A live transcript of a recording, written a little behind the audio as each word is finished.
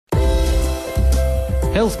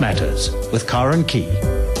Health Matters with Karen Key.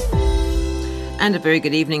 And a very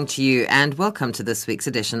good evening to you, and welcome to this week's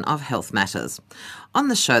edition of Health Matters. On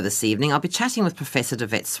the show this evening, I'll be chatting with Professor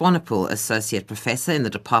Devette Swanepoel, Associate Professor in the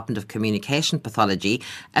Department of Communication Pathology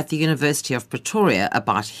at the University of Pretoria,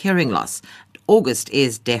 about hearing loss. August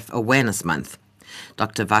is Deaf Awareness Month.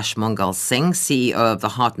 Dr. Vash Mongal Singh, CEO of the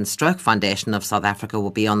Heart and Stroke Foundation of South Africa,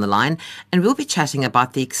 will be on the line, and we'll be chatting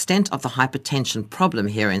about the extent of the hypertension problem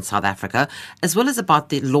here in South Africa, as well as about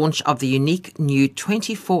the launch of the unique new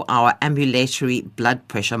 24-hour ambulatory blood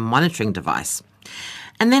pressure monitoring device.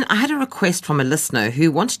 And then I had a request from a listener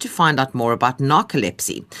who wanted to find out more about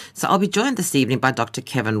narcolepsy. So I'll be joined this evening by Dr.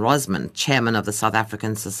 Kevin Rosman, Chairman of the South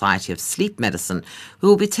African Society of Sleep Medicine, who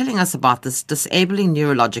will be telling us about this disabling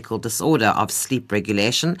neurological disorder of sleep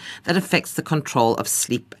regulation that affects the control of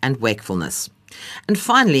sleep and wakefulness. And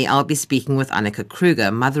finally, I'll be speaking with Annika Kruger,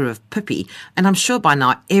 mother of Pippi, and I'm sure by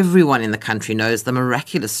now everyone in the country knows the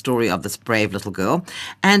miraculous story of this brave little girl.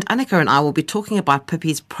 And Annika and I will be talking about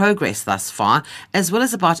Pippi's progress thus far, as well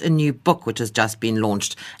as about a new book which has just been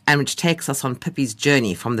launched and which takes us on Pippi's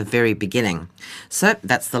journey from the very beginning. So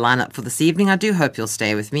that's the lineup for this evening. I do hope you'll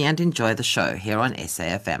stay with me and enjoy the show here on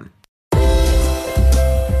SAFM.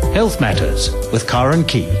 Health Matters with Karen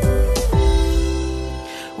Key.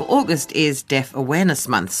 August is Deaf Awareness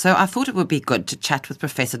Month, so I thought it would be good to chat with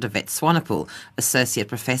Professor Devette Swanepoel, Associate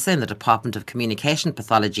Professor in the Department of Communication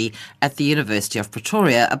Pathology at the University of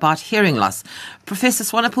Pretoria, about hearing loss. Professor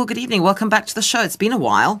Swanepoel, good evening. Welcome back to the show. It's been a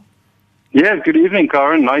while. Yeah, good evening,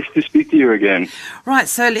 Karen. Nice to speak to you again. Right,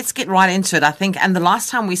 so let's get right into it, I think. And the last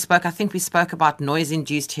time we spoke, I think we spoke about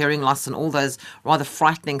noise-induced hearing loss and all those rather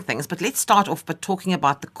frightening things. But let's start off by talking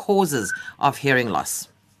about the causes of hearing loss.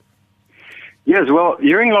 Yes, well,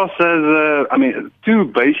 hearing loss has, two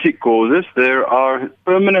basic causes. There are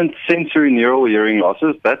permanent sensory neural hearing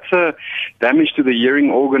losses. That's damage to the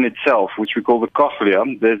hearing organ itself, which we call the cochlea.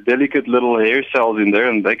 There's delicate little hair cells in there,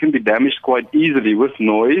 and they can be damaged quite easily with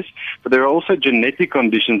noise. But there are also genetic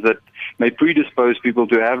conditions that may predispose people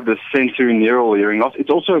to have this sensory neural hearing loss.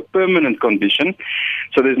 It's also a permanent condition,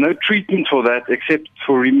 so there's no treatment for that except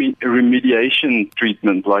for remediation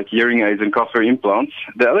treatment like hearing aids and cochlear implants.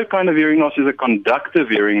 The other kind of hearing loss is a conductive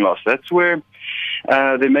hearing loss. That's where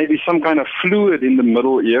there may be some kind of fluid in the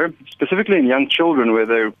middle ear, specifically in young children where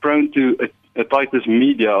they're prone to otitis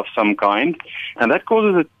media of some kind, and that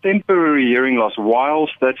causes a temporary hearing loss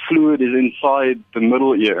whilst that fluid is inside the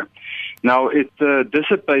middle ear. Now, it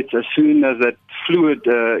dissipates as soon as that fluid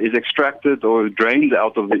is extracted or drained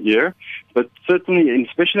out of the ear, but certainly,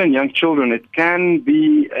 especially in young children, it can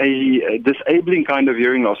be a disabling kind of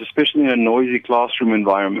hearing loss, especially in a noisy classroom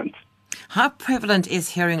environment. How prevalent is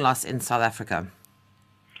hearing loss in South Africa?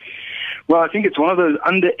 Well, I think it's one of those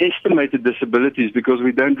underestimated disabilities because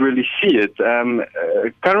we don't really see it.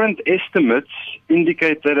 Current estimates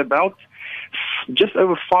indicate that about just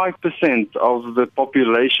over 5% of the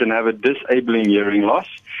population have a disabling hearing loss.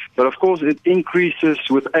 But of course, it increases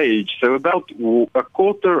with age. So about a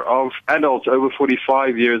quarter of adults over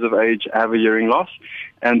 45 years of age have a hearing loss.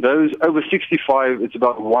 And those over 65, it's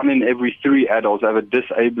about 1 in every 3 adults have a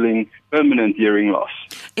disabling permanent hearing loss.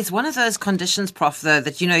 It's one of those conditions, Prof, though,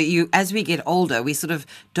 that, you as we get older, we sort of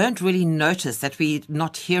don't really notice that we're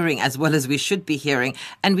not hearing as well as we should be hearing,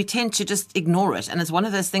 and we tend to just ignore it. And it's one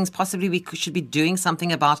of those things possibly we should be doing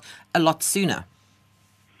something about a lot sooner.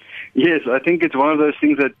 Yes, I think it's one of those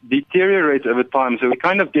things that deteriorates over time. So we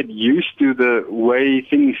kind of get used to the way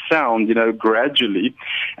things sound, gradually.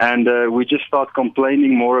 And we just start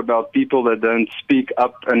complaining more about people that don't speak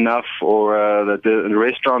up enough or that the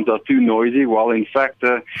restaurants are too noisy, while in fact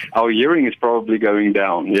our hearing is probably going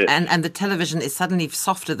down. Yes. And the television is suddenly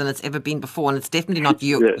softer than it's ever been before, and it's definitely not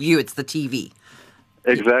you, yes. It's the TV.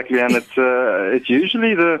 Exactly, and it's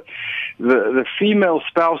usually the female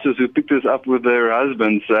spouses who pick this up with their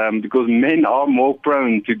husbands, because men are more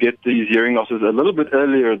prone to get these hearing losses a little bit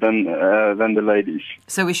earlier than the ladies.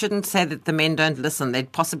 So we shouldn't say that the men don't listen.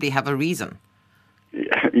 They'd possibly have a reason.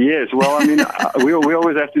 Yes, well, we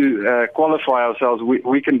always have to qualify ourselves.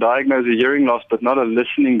 We can diagnose a hearing loss, but not a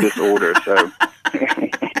listening disorder. So.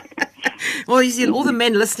 Well, you see, all the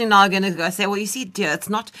men listening now are going to say, well, you see, dear, it's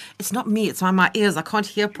not me, it's my ears, I can't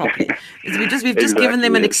hear properly. We've just given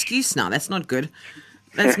them an excuse now. That's not good.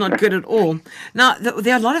 That's not good at all. Now,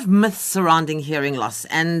 there are a lot of myths surrounding hearing loss,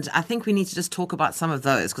 and I think we need to just talk about some of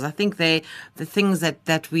those, because I think they're the things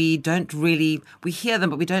that we don't really, we hear them,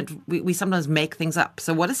 but we sometimes make things up.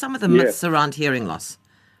 So what are some of the myths around hearing loss?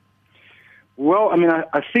 Well, I mean,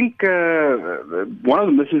 I think one of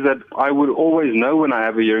the myths is that I would always know when I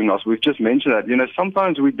have a hearing loss. We've just mentioned that.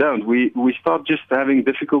 Sometimes we don't. We start just having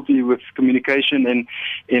difficulty with communication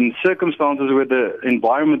in circumstances where the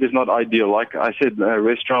environment is not ideal. Like I said,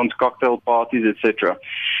 restaurants, cocktail parties, etc.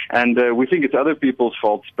 And we think it's other people's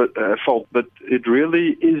fault, but it really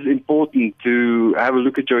is important to have a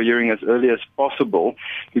look at your hearing as early as possible,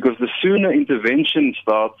 because the sooner intervention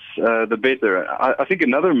starts, the better. I think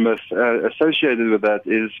another myth associated with that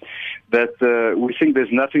is that we think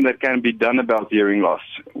there's nothing that can be done about hearing loss.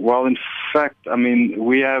 While in fact, I mean,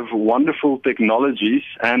 we have wonderful technologies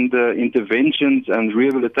and interventions and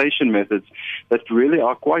rehabilitation methods that really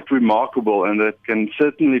are quite remarkable and that can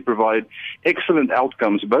certainly provide excellent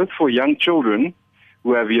outcomes, both for young children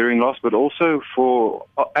who have hearing loss, but also for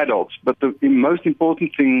adults. But the most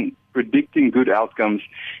important thing predicting good outcomes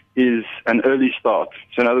is an early start.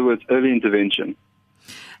 So in other words, early intervention.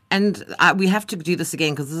 And we have to do this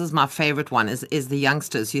again, because this is my favorite one, is the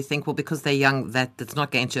youngsters who think, well, because they're young, that's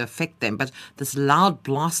not going to affect them. But this loud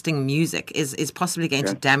blasting music is possibly going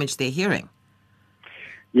to damage their hearing.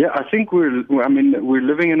 Yeah, I think we're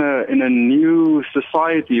living in a new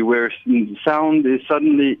society where sound is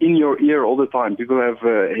suddenly in your ear all the time. People have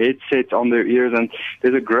headsets on their ears, and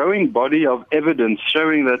there's a growing body of evidence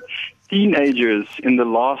showing that teenagers in the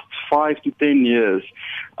last 5 to 10 years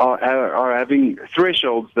are having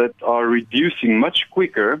thresholds that are reducing much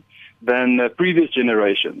quicker than previous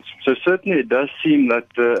generations. So certainly it does seem that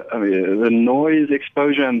the noise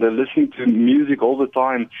exposure and the listening to music all the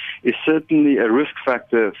time is certainly a risk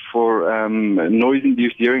factor for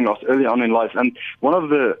noise-induced hearing loss early on in life. And one of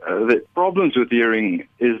the problems with hearing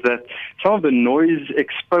is that some of the noise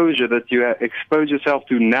exposure that you expose yourself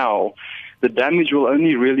to now, the damage will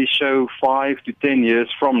only really show 5 to 10 years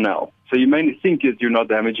from now. So you may think that you're not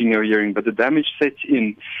damaging your hearing, but the damage sets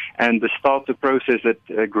in and starts a process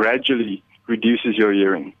that gradually reduces your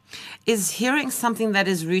hearing. Is hearing something that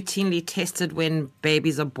is routinely tested when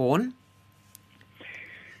babies are born?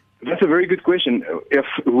 That's a very good question. If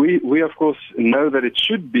we of course know that it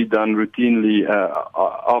should be done routinely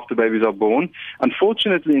after babies are born.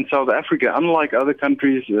 Unfortunately, in South Africa, unlike other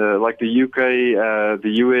countries like the UK,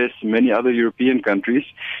 the US, many other European countries,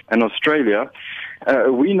 and Australia,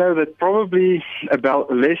 we know that probably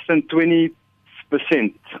about less than 20%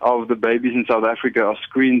 of the babies in South Africa are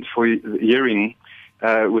screened for hearing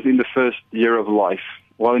within the first year of life,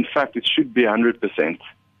 while in fact it should be 100%.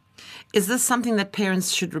 Is this something that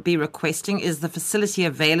parents should be requesting? Is the facility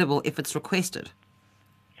available if it's requested?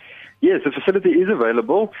 Yes, the facility is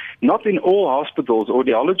available. Not in all hospitals.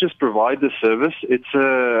 Audiologists provide the service. It's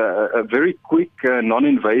a very quick,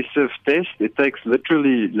 non-invasive test. It takes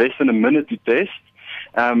literally less than a minute to test.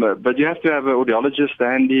 But you have to have an audiologist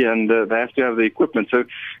handy, and they have to have the equipment. So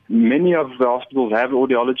many of the hospitals have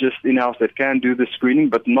audiologists in-house that can do the screening,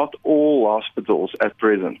 but not all hospitals at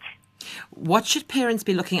present. What should parents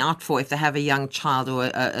be looking out for if they have a young child or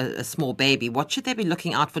a small baby? What should they be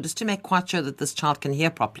looking out for just to make quite sure that this child can hear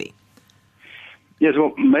properly? Yes,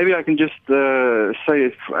 well, maybe I can just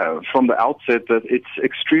say from the outset that it's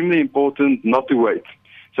extremely important not to wait.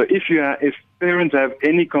 So if parents have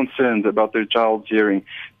any concerns about their child's hearing,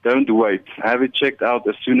 don't wait. Have it checked out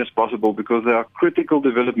as soon as possible, because there are critical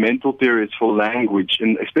developmental periods for language,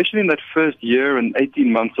 and especially in that first year and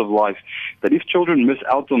 18 months of life, that if children miss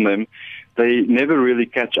out on them, they never really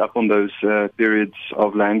catch up on those periods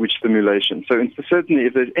of language stimulation. So certainly,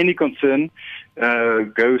 if there's any concern,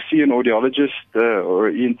 go see an audiologist or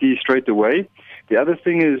ENT straight away. The other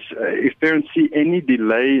thing is, if parents see any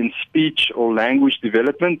delay in speech or language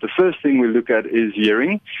development, the first thing we look at is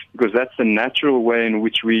hearing, because that's the natural way in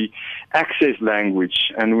which we access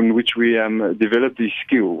language and in which we develop these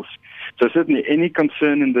skills. So certainly any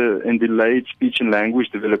concern in delayed speech and language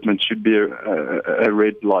development should be a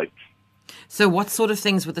red light. So what sort of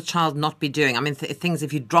things would the child not be doing? I mean, things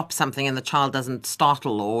if you drop something and the child doesn't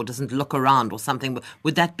startle or doesn't look around or something,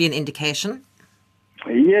 would that be an indication?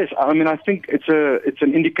 Yes, I mean, I think it's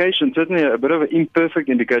an indication, certainly a bit of an imperfect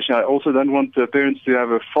indication. I also don't want parents to have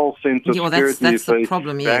a false sense of security that's if they the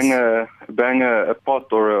problem, yes. bang a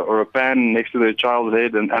pot or a pan next to their child's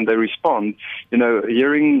head and they respond. You know,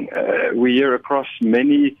 hearing, we hear across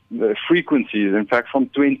many frequencies, in fact, from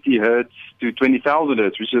 20 hertz to 20,000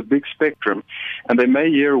 hertz, which is a big spectrum. And they may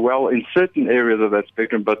hear well in certain areas of that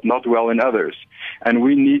spectrum, but not well in others. And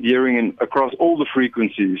we need hearing across all the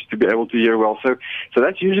frequencies to be able to hear well. So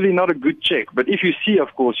that's usually not a good check. But if you see,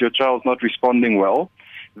 of course, your child's not responding well,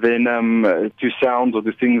 then to sounds or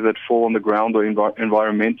to things that fall on the ground or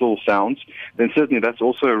environmental sounds, then certainly that's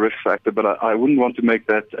also a risk factor. But I wouldn't want to make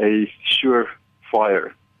that a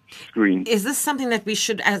surefire screen. Is this something that we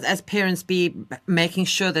should, as parents, be making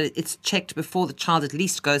sure that it's checked before the child at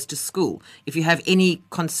least goes to school? If you have any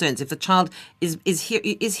concerns, if the child is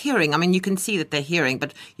hearing, I mean, you can see that they're hearing,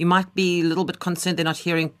 but you might be a little bit concerned they're not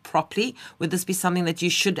hearing properly. Would this be something that you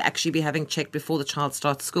should actually be having checked before the child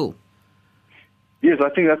starts school? Yes,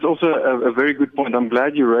 I think that's also a very good point. I'm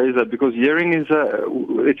glad you raised that, because hearing is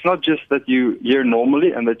it's not just that you hear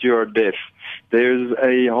normally and that you are deaf. There's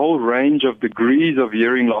a whole range of degrees of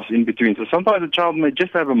hearing loss in between. So sometimes a child may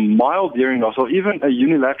just have a mild hearing loss or even a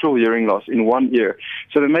unilateral hearing loss in one ear.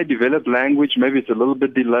 So they may develop language, maybe it's a little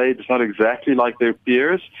bit delayed, it's not exactly like their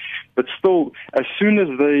peers, but still, as soon as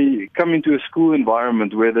they come into a school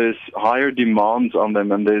environment where there's higher demands on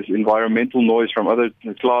them and there's environmental noise from other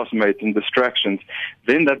classmates and distractions,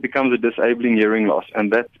 then that becomes a disabling hearing loss,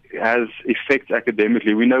 and that has effects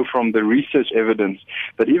academically. We know from the research evidence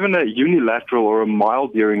that even a unilateral or a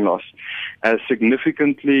mild hearing loss has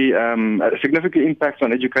significantly impacts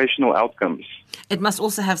on educational outcomes. It must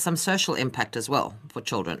also have some social impact as well for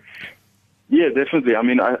children. Yeah, definitely. I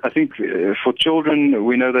mean, I think for children,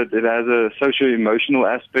 we know that it has a socio-emotional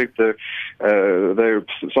aspect. They're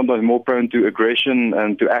sometimes more prone to aggression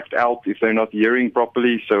and to act out if they're not hearing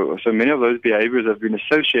properly. So many of those behaviors have been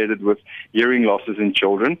associated with hearing losses in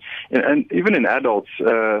children. And even in adults,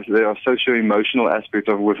 there are socio-emotional aspects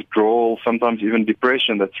of withdrawal, sometimes even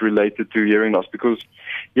depression that's related to hearing loss, because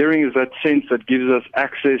hearing is that sense that gives us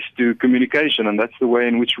access to communication, and that's the way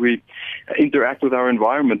in which we interact with our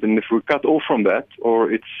environment. And if we're cut off from that,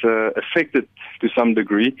 or it's affected to some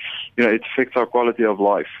degree, it affects our quality of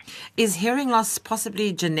life. Is hearing loss possibly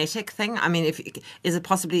a genetic thing? I mean, is it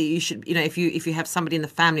possibly you should, if you have somebody in the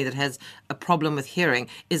family that has a problem with hearing,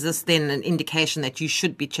 is this then an indication that you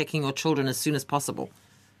should be checking your children as soon as possible?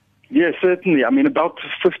 Yes, certainly. I mean, about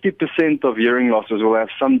 50% of hearing losses will have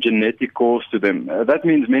some genetic cause to them. That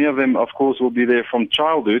means many of them, of course, will be there from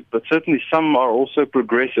childhood, but certainly some are also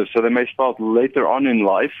progressive, so they may start later on in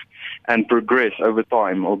life and progress over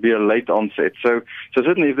time, or be a late onset. So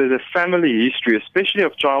certainly if there's a family history, especially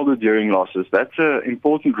of childhood hearing losses, that's an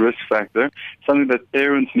important risk factor, something that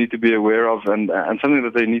parents need to be aware of, and something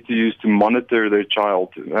that they need to use to monitor their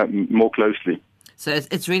child more closely. So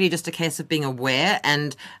it's really just a case of being aware,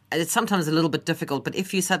 and it's sometimes a little bit difficult, but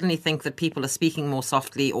if you suddenly think that people are speaking more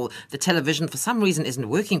softly, or the television for some reason isn't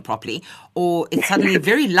working properly, or it's suddenly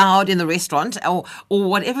very loud in the restaurant, or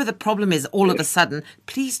whatever the problem is all of a sudden,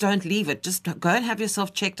 please don't leave it. Just go and have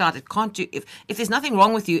yourself checked out. It can't do, if there's nothing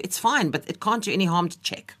wrong with you, it's fine, but it can't do any harm to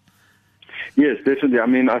check. Yes, definitely. I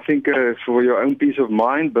mean, I think for your own peace of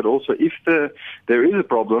mind, but also if there is a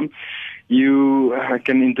problem, you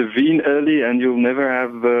can intervene early, and you'll never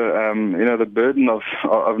have the burden of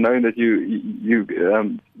knowing that you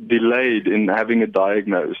delayed in having it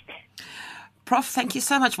diagnosed. Prof, thank you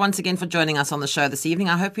so much once again for joining us on the show this evening.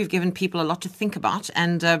 I hope we've given people a lot to think about,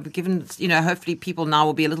 and hopefully people now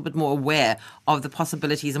will be a little bit more aware of the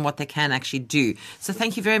possibilities and what they can actually do. So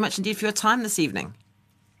thank you very much indeed for your time this evening.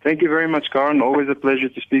 Thank you very much, Karen. Always a pleasure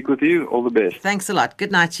to speak with you. All the best. Thanks a lot.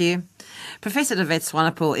 Good night to you. Professor Yvette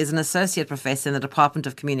Swanepoel is an associate professor in the Department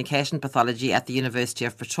of Communication Pathology at the University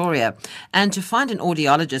of Pretoria. And to find an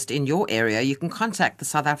audiologist in your area, you can contact the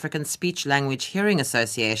South African Speech Language Hearing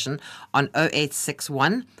Association on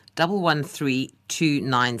 0861 113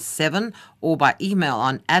 297, or by email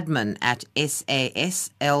on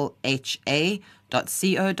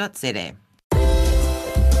admin@saslha.co.za.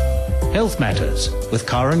 Health Matters with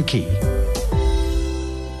Karen Key.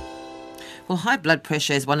 Well, high blood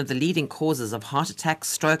pressure is one of the leading causes of heart attacks,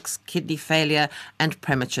 strokes, kidney failure, and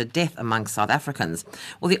premature death among South Africans.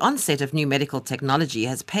 Well, the onset of new medical technology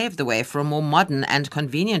has paved the way for a more modern and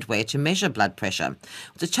convenient way to measure blood pressure.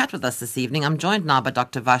 To chat with us this evening, I'm joined now by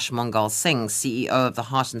Dr. Vash Mongal Singh, CEO of the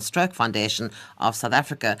Heart and Stroke Foundation of South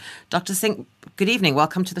Africa. Dr. Singh, good evening.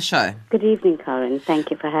 Welcome to the show. Good evening, Karen.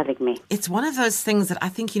 Thank you for having me. It's one of those things that I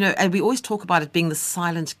think, and we always talk about it being the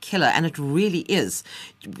silent killer, and it really is.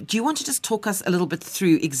 Do you want to just talk us a little bit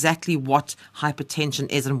through exactly what hypertension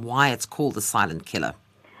is and why it's called the silent killer?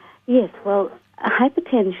 Yes, well,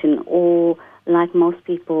 hypertension, or like most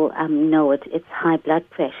people know it, it's high blood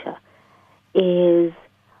pressure, is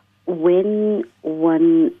when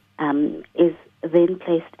one is then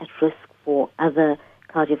placed at risk for other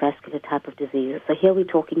cardiovascular type of diseases. So here we're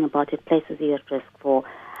talking about it places you at risk for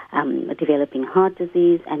developing heart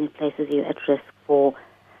disease, and it places you at risk for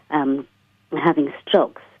having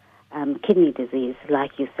strokes, kidney disease,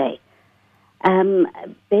 like you say.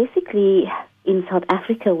 Basically, in South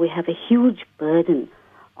Africa, we have a huge burden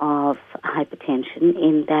of hypertension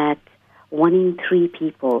in that 1 in 3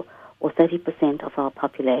 people, or 30% of our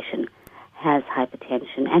population, has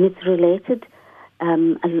hypertension, and it's related,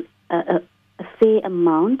 a fair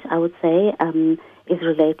amount, I would say, is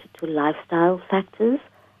related to lifestyle factors.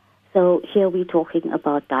 So here we're talking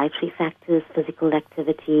about dietary factors, physical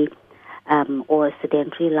activity, or a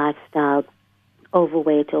sedentary lifestyle,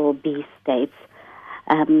 overweight or obese states,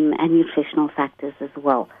 and nutritional factors as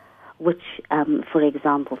well, which, for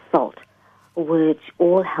example, salt, which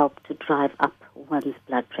all help to drive up one's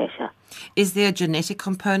blood pressure. Is there a genetic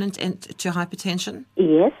component to hypertension?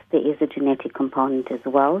 Yes, there is a genetic component as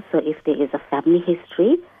well. So if there is a family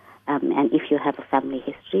history, and if you have a family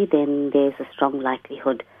history, then there's a strong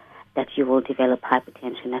likelihood that you will develop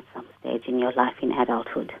hypertension at some stage in your life in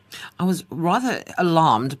adulthood. I was rather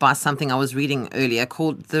alarmed by something I was reading earlier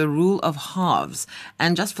called the rule of halves.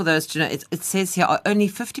 And just for those to know, it says here only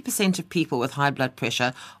 50% of people with high blood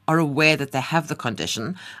pressure are aware that they have the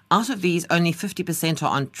condition. Out of these, only 50% are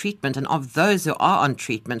on treatment. And of those who are on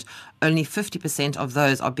treatment, only 50% of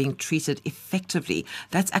those are being treated effectively.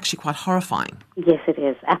 That's actually quite horrifying. Yes, it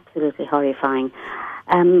is. Absolutely horrifying.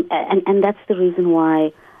 And that's the reason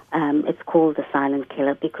why it's called the silent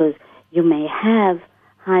killer, because you may have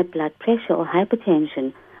high blood pressure or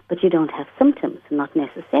hypertension, but you don't have symptoms, not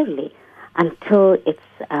necessarily, until it's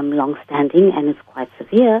long-standing and it's quite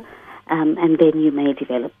severe, and then you may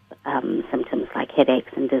develop symptoms like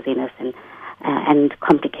headaches and dizziness and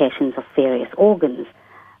complications of various organs.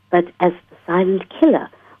 But as the silent killer,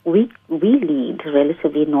 we lead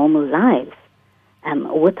relatively normal lives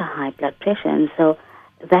with a high blood pressure, and so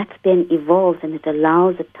that then evolves and it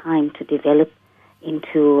allows it time to develop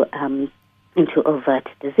into overt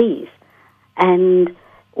disease. And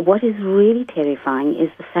what is really terrifying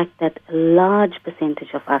is the fact that a large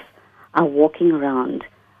percentage of us are walking around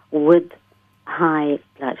with high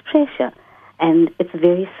blood pressure. And it's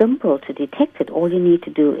very simple to detect it. All you need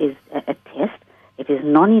to do is a test. It is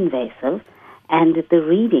non-invasive, and the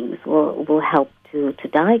readings will help to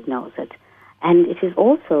diagnose it. And it is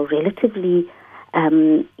also relatively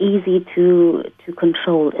easy to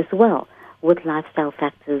control as well with lifestyle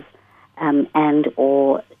factors and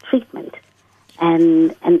or treatment.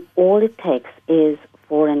 And all it takes is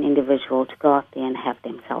for an individual to go out there and have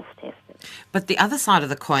themselves tested. But the other side of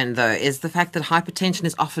the coin, though, is the fact that hypertension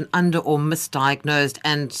is often under or misdiagnosed,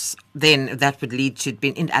 and then that would lead to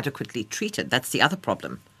being inadequately treated. That's the other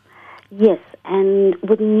problem. Yes, and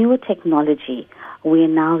with newer technology, we are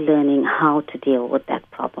now learning how to deal with that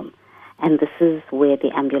problem. And this is where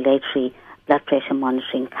the ambulatory blood pressure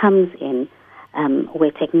monitoring comes in,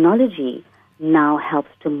 where technology now helps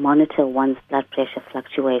to monitor one's blood pressure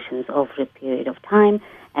fluctuations over a period of time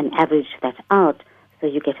and average that out so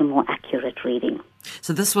you get a more accurate reading.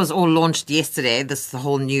 So this was all launched yesterday, the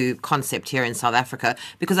whole new concept here in South Africa,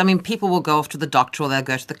 because, I mean, people will go off to the doctor or they'll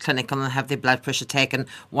go to the clinic and they'll have their blood pressure taken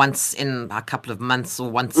once in a couple of months or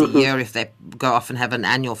once a year if they go off and have an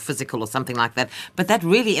annual physical or something like that. But that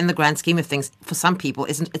really, in the grand scheme of things, for some people,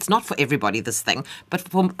 it's not for everybody, this thing. But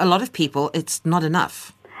for a lot of people, it's not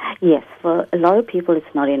enough. Yes, for a lot of people,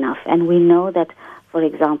 it's not enough. And we know that, for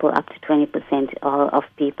example, up to 20% of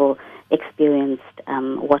people experienced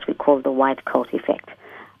what we call the white coat effect,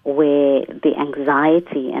 where the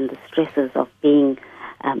anxiety and the stresses of being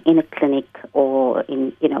in a clinic or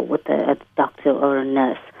in with a doctor or a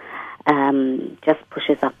nurse just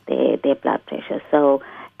pushes up their blood pressure. So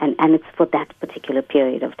and it's for that particular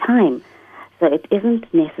period of time. So it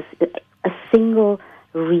isn't necessary. A single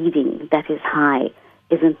reading that is high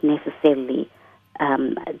isn't necessarily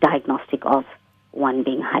diagnostic of one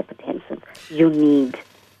being hypertensive. You need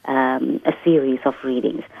a series of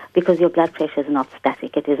readings, because your blood pressure is not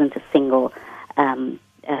static. It isn't a single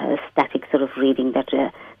static sort of reading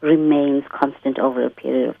that remains constant over a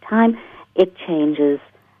period of time. It changes,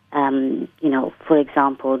 for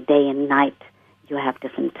example, day and night you have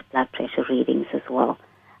different blood pressure readings as well.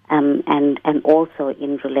 And also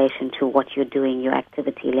in relation to what you're doing, your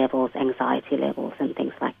activity levels, anxiety levels, and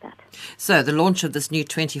things like that. So the launch of this new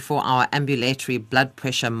 24-hour ambulatory blood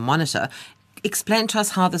pressure monitor. Explain to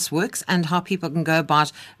us how this works and how people can go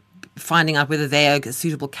about finding out whether they are a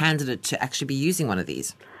suitable candidate to actually be using one of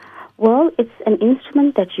these. Well, it's an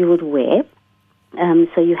instrument that you would wear.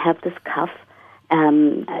 So you have this cuff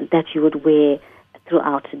that you would wear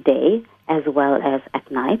throughout the day as well as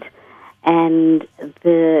at night. And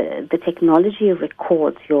the technology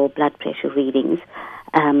records your blood pressure readings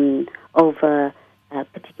over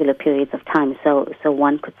particular periods of time. So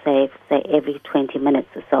one could say every 20 minutes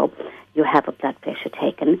or so, you have a blood pressure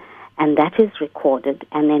taken, and that is recorded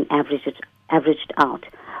and then averaged out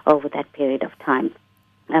over that period of time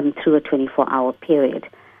through a 24-hour period.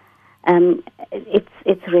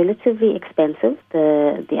 It's relatively expensive,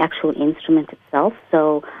 the actual instrument itself.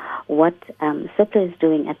 So what Cipla is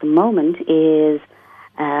doing at the moment is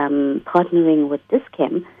partnering with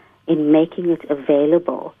Dis-Chem in making it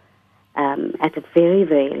available at a very,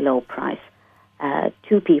 very low price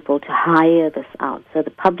to people to hire this out. So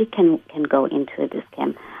the public can go into a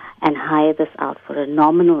Dis-Chem and hire this out for a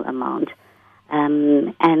nominal amount.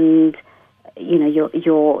 And you know,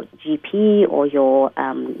 your GP or your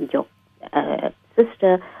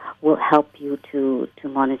sister will help you to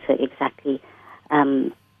monitor exactly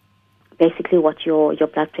basically what your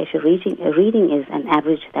blood pressure reading is, and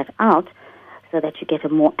average that out so that you get a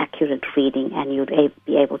more accurate reading, and you'd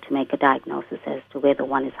be able to make a diagnosis as to whether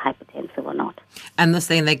one is hypertensive or not. And this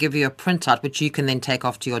thing, they give you a printout which you can then take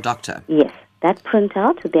off to your doctor. Yes, that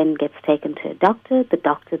printout then gets taken to a doctor. The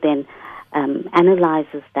doctor then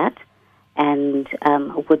analyzes that and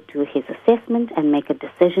would do his assessment and make a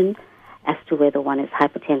decision as to whether one is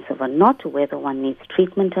hypertensive or not, or whether one needs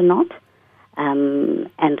treatment or not, and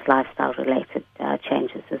lifestyle-related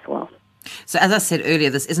changes as well. So as I said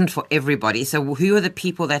earlier, this isn't for everybody. So who are the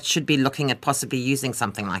people that should be looking at possibly using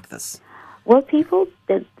something like this? Well,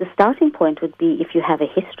 the starting point would be if you have a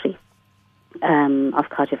history of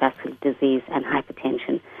cardiovascular disease and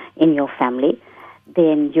hypertension in your family,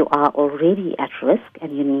 then you are already at risk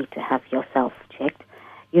and you need to have yourself checked.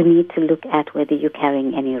 You need to look at whether you're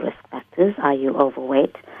carrying any risk factors. Are you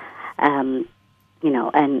overweight?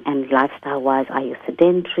 And lifestyle-wise, are you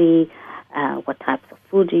sedentary? What types of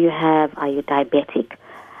food do you have? Are you diabetic?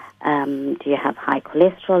 Do you have high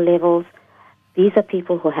cholesterol levels? These are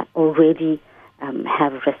people who already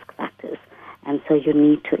have risk factors, and so you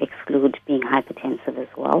need to exclude being hypertensive as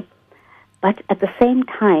well. But at the same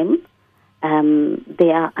time,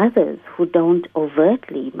 there are others who don't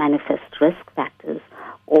overtly manifest risk factors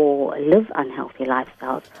or live unhealthy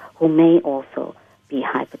lifestyles who may also be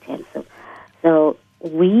hypertensive. So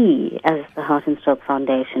we, as the Heart and Stroke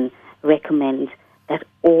Foundation, recommend that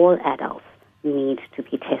all adults need to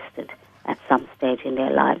be tested at some stage in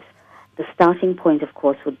their lives. The starting point, of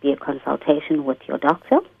course, would be a consultation with your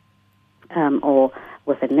doctor or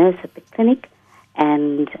with a nurse at the clinic,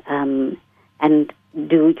 and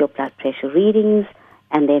do your blood pressure readings,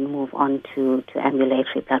 and then move on to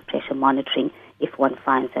ambulatory blood pressure monitoring if one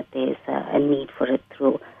finds that there's a need for it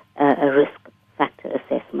through a risk factor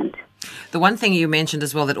assessment. The one thing you mentioned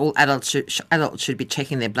as well, that all adults should be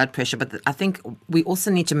checking their blood pressure, but I think we also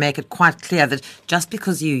need to make it quite clear that just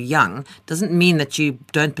because you're young doesn't mean that you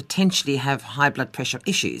don't potentially have high blood pressure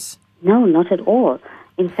issues. No, not at all.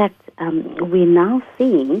 In fact, we're now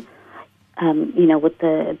seeing, with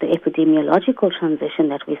the epidemiological transition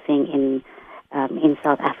that we're seeing in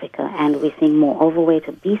South Africa, and we're seeing more overweight,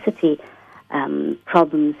 obesity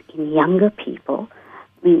problems in younger people.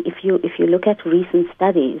 I mean, if you look at recent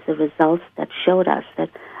studies, the results that showed us that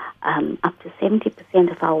up to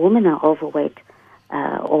 70% of our women are overweight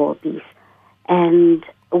or obese, and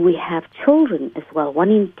we have children as well.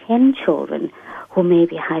 1 in 10 children who may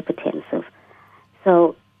be hypertensive.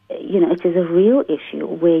 So, it is a real issue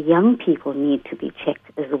where young people need to be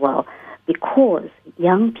checked as well, because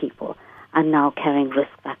young people are now carrying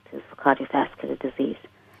risk factors for cardiovascular disease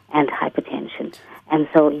and hypertension. And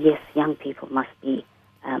so, yes, young people must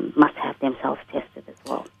have themselves tested as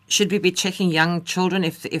well. Should we be checking young children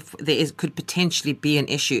if there could potentially be an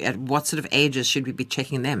issue? At what sort of ages should we be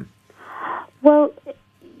checking them? Well,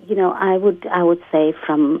 I would say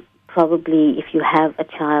from probably if you have a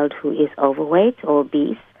child who is overweight or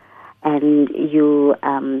obese, and you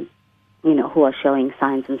who are showing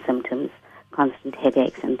signs and symptoms, constant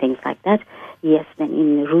headaches and things like that, yes, then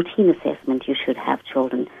in routine assessment you should have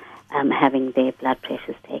children having their blood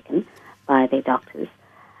pressures taken by their doctors.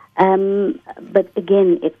 But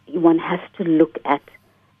again, one has to look at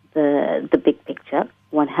the big picture.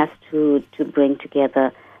 One has to bring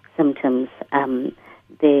together symptoms,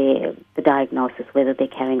 the diagnosis, whether they're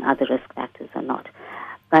carrying other risk factors or not.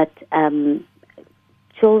 But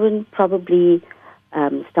children probably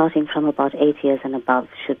starting from about 8 years and above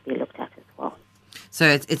should be looked at as well. So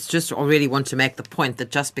it's just already want to make the point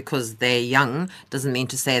that just because they're young doesn't mean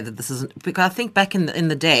to say that this isn't. Because I think back in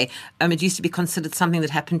the day, it used to be considered something that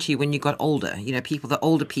happened to you when you got older. The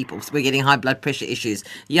older people were getting high blood pressure issues.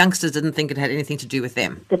 Youngsters didn't think it had anything to do with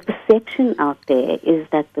them. The perception out there is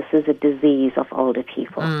that this is a disease of older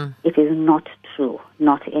people. It is not true,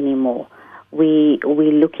 not anymore. We're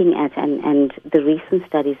looking at, and the recent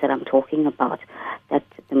studies that I'm talking about that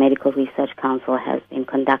the Medical Research Council has been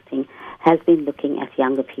conducting has been looking at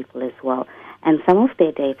younger people as well. And some of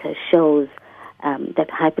their data shows that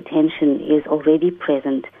hypertension is already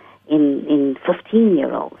present in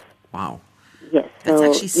 15-year-olds. Wow. Yes, That's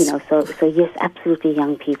so, actually so yes, absolutely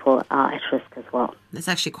young people are at risk as well. That's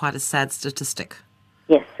actually quite a sad statistic.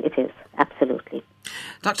 Yes, it is, absolutely.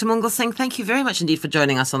 Dr. Mungal Singh, thank you very much indeed for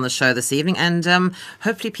joining us on the show this evening. And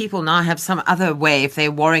hopefully people now have some other way, if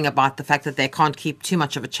they're worrying about the fact that they can't keep too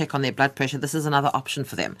much of a check on their blood pressure, this is another option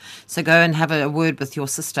for them. So go and have a word with your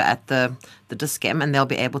sister at the DISCEM, and they'll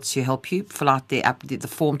be able to help you fill out the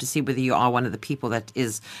form to see whether you are one of the people that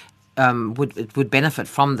is would benefit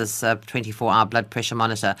from this 24-hour blood pressure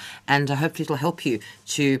monitor, and hopefully it'll help you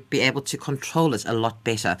to be able to control it a lot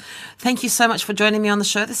better. Thank you so much for joining me on the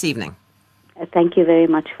show this evening. Thank you very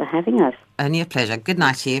much for having us. Only a pleasure. Good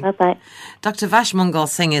night to you. Bye-bye. Dr. Vash Mungal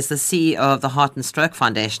Singh is the CEO of the Heart and Stroke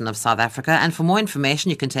Foundation of South Africa, and for more information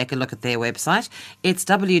you can take a look at their website. It's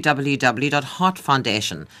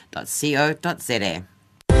www.heartfoundation.co.za.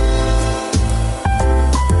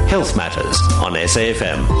 Health Matters on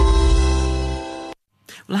SAFM.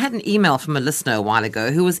 Well, I had an email from a listener a while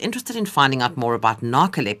ago who was interested in finding out more about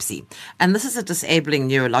narcolepsy. And this is a disabling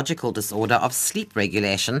neurological disorder of sleep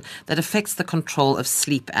regulation that affects the control of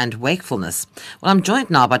sleep and wakefulness. Well, I'm joined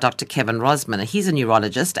now by Dr. Kevin Rosman. He's a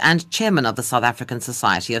neurologist and chairman of the South African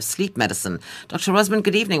Society of Sleep Medicine. Dr. Rosman,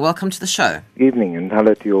 good evening. Welcome to the show. Evening, and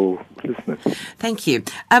hello to your listeners. Thank you.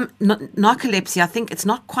 Narcolepsy, I think it's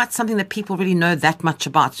not quite something that people really know that much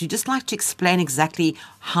about. So you'd just like to explain exactly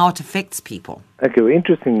how it affects people? Okay, well,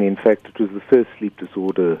 interestingly, in fact, it was the first sleep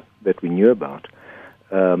disorder that we knew about,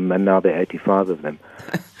 and now there are 85 of them.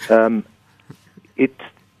 It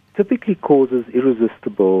typically causes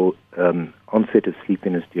irresistible onset of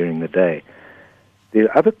sleepiness during the day. There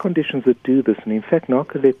are other conditions that do this, and in fact,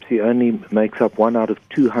 narcolepsy only makes up 1 out of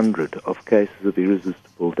 200 of cases of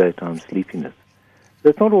irresistible daytime sleepiness. So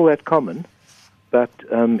it's not all that common, but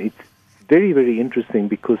it's very, very interesting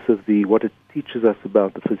because of what it teaches us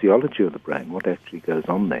about the physiology of the brain, what actually goes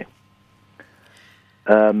on there.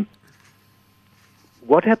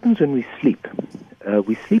 What happens when we sleep?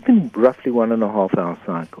 We sleep in roughly 1.5-hour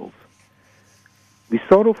cycles. We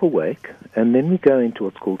start off awake, and then we go into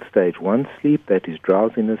what's called stage 1 sleep, that is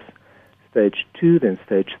drowsiness. Stage 2, then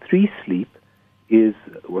stage 3 sleep is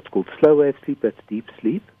what's called slow wave sleep, that's deep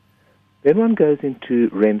sleep. Then one goes into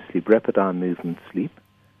REM sleep, rapid eye movement sleep,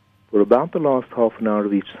 for about the last half an hour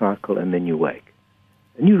of each cycle, and then you wake.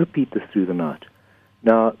 And you repeat this through the night.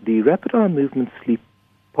 Now, the rapid eye movement sleep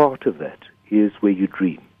part of that is where you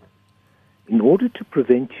dream. In order to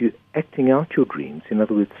prevent you acting out your dreams, in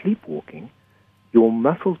other words, sleepwalking, your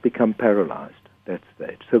muscles become paralyzed at that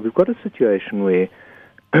stage. So we've got a situation where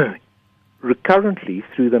recurrently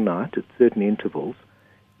through the night at certain intervals,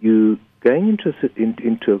 you're going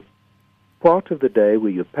into a part of the day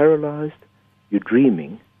where you're paralyzed, you're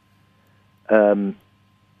dreaming, and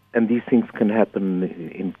these things can happen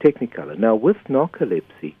in technicolor. Now, with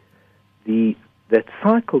narcolepsy, that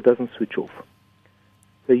cycle doesn't switch off.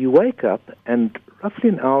 So you wake up, and roughly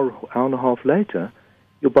an hour and a half later,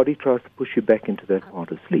 your body tries to push you back into that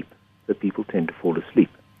part of sleep. So people tend to fall asleep.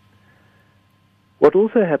 What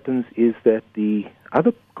also happens is that the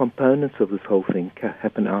other components of this whole thing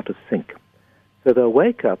happen out of sync. So they'll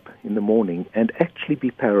wake up in the morning and actually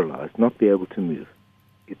be paralyzed, not be able to move.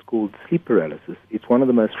 It's called sleep paralysis. It's one of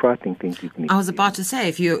the most frightening things you can experience. I was about to say,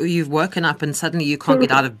 if you've woken up and suddenly you can't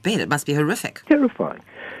get out of bed, it must be horrific. Terrifying.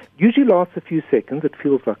 Usually lasts a few seconds, it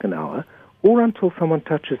feels like an hour, or until someone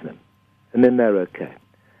touches them, and then they're okay.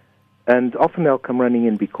 And often they'll come running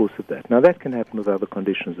in because of that. Now, that can happen with other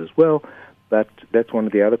conditions as well, but that's one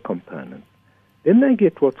of the other components. Then they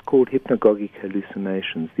get what's called hypnagogic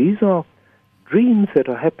hallucinations. These are dreams that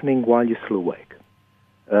are happening while you're still awake.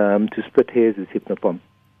 To split hairs is hypnopompic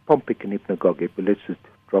and hypnagogic, but let's just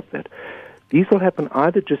drop that. These will happen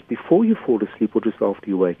either just before you fall asleep or just after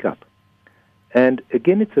you wake up. And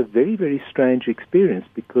again, it's a very, very strange experience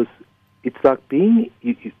because it's like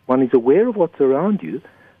one is aware of what's around you,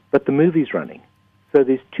 but the movie's running. So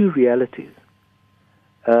there's two realities.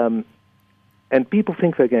 And people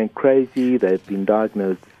think they're going crazy, they've been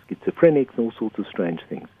diagnosed as schizophrenics and all sorts of strange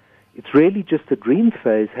things. It's really just a dream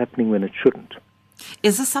phase happening when it shouldn't.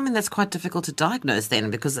 Is this something that's quite difficult to diagnose then?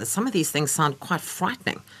 Because some of these things sound quite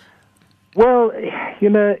frightening. Well,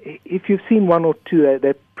 if you've seen one or two,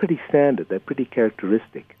 they're pretty standard. They're pretty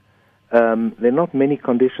characteristic. There are not many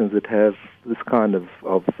conditions that have this kind of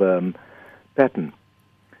pattern.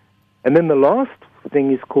 And then the last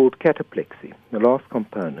thing is called cataplexy, the last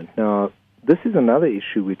component. Now, this is another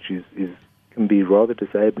issue which can be rather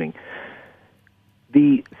disabling.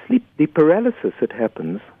 The paralysis that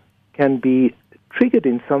happens can be triggered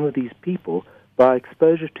in some of these people by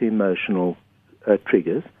exposure to emotional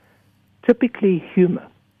triggers, typically humor.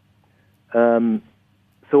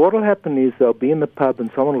 So what will happen is they'll be in the pub and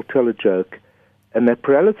someone will tell a joke, and that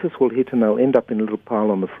paralysis will hit and they'll end up in a little pile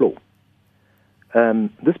on the floor.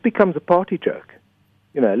 This becomes a party joke.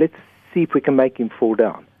 Let's see if we can make him fall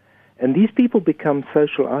down. And these people become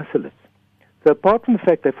social isolates. So apart from the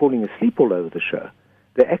fact they're falling asleep all over the show,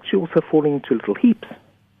 they're actually also falling into little heaps.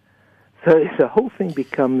 So the whole thing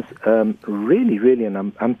becomes really, really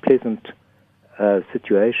an unpleasant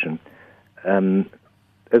situation.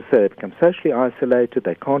 As I say, they become socially isolated.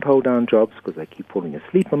 They can't hold down jobs because they keep falling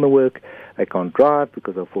asleep on the work. They can't drive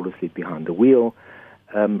because they'll fall asleep behind the wheel.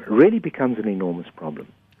 Really becomes an enormous problem.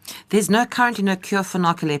 There's currently no cure for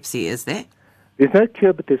narcolepsy, is there? There's no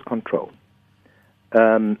cure, but there's control.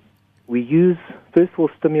 We use, first of all,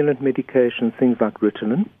 stimulant medications, things like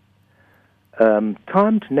Ritalin.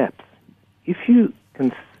 Timed naps. If you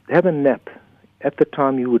can have a nap at the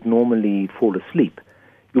time you would normally fall asleep,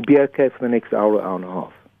 you'll be okay for the next hour, hour and a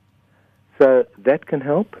half. So that can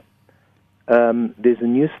help. There's a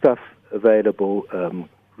new stuff available,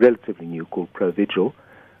 relatively new, called Provigil,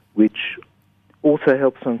 which also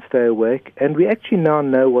helps one stay awake. And we actually now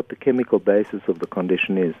know what the chemical basis of the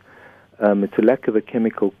condition is. It's a lack of a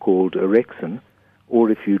chemical called orexin, or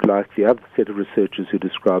if you'd like the other set of researchers who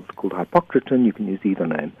described it called hypocretin, you can use either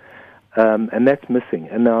name. And that's missing.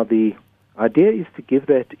 And now the idea is to give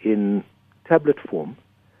that in tablet form.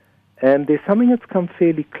 And there's something that's come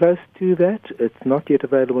fairly close to that. It's not yet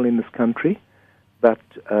available in this country. But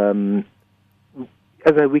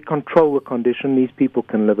as we control the condition, these people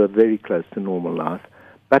can live a very close to normal life.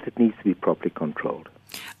 But it needs to be properly controlled.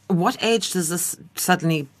 What age does this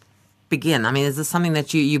suddenly begin? I mean, is this something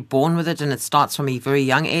that you're born with it and it starts from a very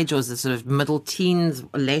young age, or is it sort of middle teens,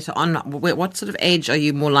 later on? What sort of age are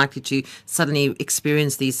you more likely to suddenly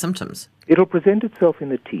experience these symptoms? It'll present itself in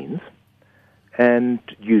the teens, and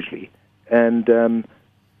usually. And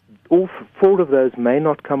all four of those may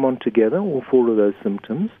not come on together, all four of those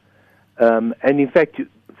symptoms. And in fact,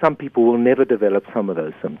 some people will never develop some of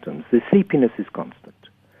those symptoms. The sleepiness is constant.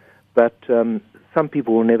 But some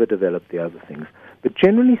people will never develop the other things. But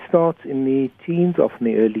generally starts in the teens, often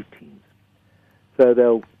the early teens. So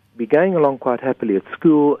they'll be going along quite happily at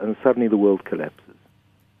school, and suddenly the world collapses.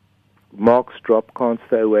 Marks drop, can't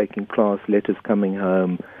stay awake in class, letters coming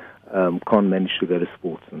home, can't manage to go to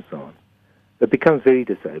sports and so on. It becomes very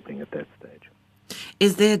disabling at that stage.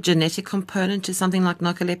 Is there a genetic component to something like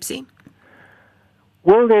narcolepsy?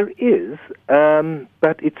 Well, there is,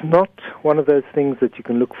 but it's not one of those things that you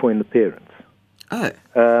can look for in the parents. Oh.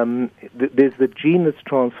 There's the gene that's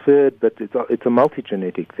transferred, but it's a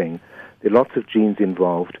multi-genetic thing. There are lots of genes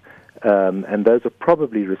involved, and those are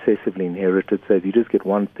probably recessively inherited, so if you just get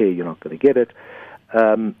one pair, you're not going to get it.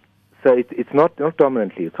 So it's not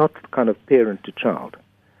dominantly, it's not kind of parent to child,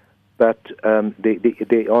 but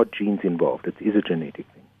there are genes involved. It is a genetic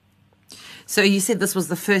thing. So you said this was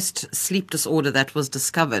the first sleep disorder that was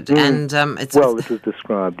discovered, and it was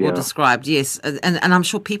described. Or described, yes, and I'm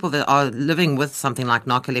sure people that are living with something like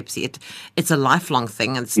narcolepsy, it's a lifelong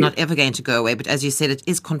thing, and it's not ever going to go away. But as you said, it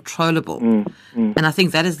is controllable, and I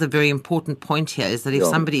think that is the very important point here: is that if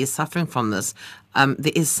somebody is suffering from this,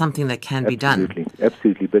 there is something that can be done.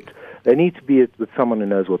 Absolutely, but they need to be with someone who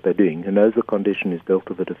knows what they're doing, who knows the condition, has dealt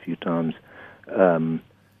with it a few times.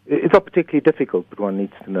 It's not particularly difficult, but one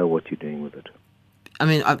needs to know what you're doing with it. I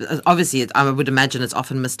mean, obviously, I would imagine it's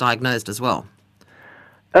often misdiagnosed as well.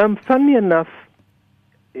 Funnily enough,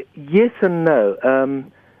 yes and no.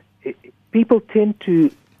 People tend to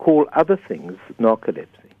call other things narcolepsy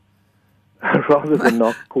rather than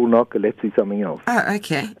call narcolepsy something else. Oh,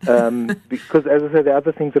 okay. Because, as I said, there are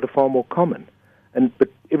other things that are far more common. But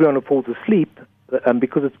everyone who falls asleep,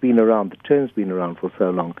 because it's been around, the term's been around for so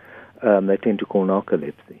long, they tend to call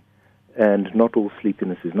narcolepsy. And not all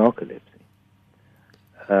sleepiness is narcolepsy.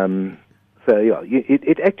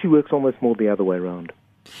 It actually works almost more the other way around.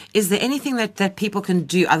 Is there anything that people can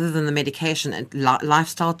do other than the medication and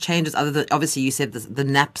lifestyle changes, other than, obviously you said the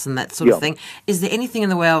naps and that sort of thing? Is there anything in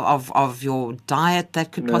the way of your diet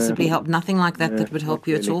that could possibly help? Nothing like that would help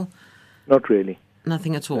you at all? Not really.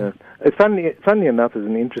 Nothing at all? Funnily enough, as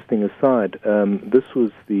an interesting aside, this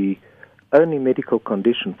was the only medical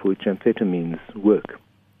condition for which amphetamines work,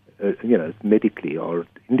 medically are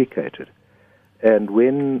indicated. And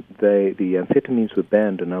when the amphetamines were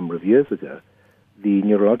banned a number of years ago, the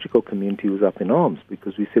neurological community was up in arms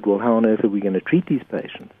because we said, well, how on earth are we going to treat these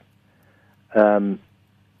patients?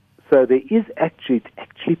 So it's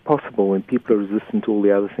actually possible when people are resistant to all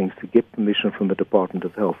the other things to get permission from the Department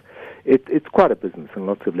of Health. It's quite a business and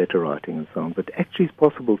lots of letter writing and so on, but actually it's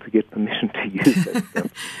possible to get permission to use that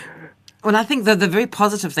stuff. Well, I think the very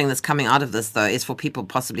positive thing that's coming out of this, though, is for people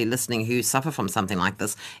possibly listening who suffer from something like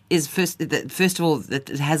this, is first of all, that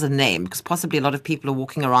it has a name, because possibly a lot of people are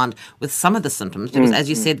walking around with some of the symptoms, because as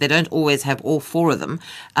you said, they don't always have all four of them.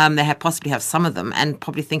 They possibly have some of them and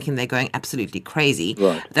probably thinking they're going absolutely crazy.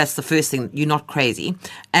 Right. That's the first thing, you're not crazy.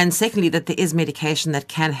 And secondly, that there is medication that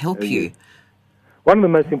can help you. One of the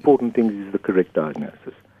most important things is the correct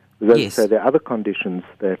diagnosis. Because as I say, there are other conditions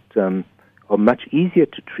that are much easier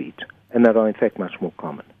to treat and that are in fact much more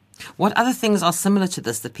common. What other things are similar to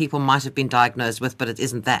this that people might have been diagnosed with, but it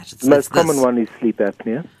isn't that? The most common one is sleep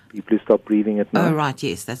apnea. People who stop breathing at night. Oh, right,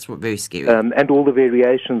 yes, that's very scary. And all the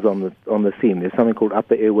variations on the theme. There's something called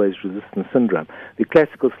upper airways resistance syndrome. The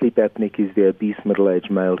classical sleep apneic is the obese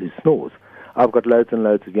middle-aged male who snores. I've got loads and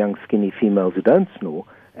loads of young, skinny females who don't snore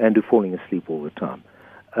and who are falling asleep all the time.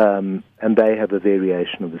 And they have a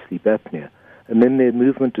variation of the sleep apnea. And then there are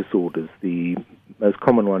movement disorders. The most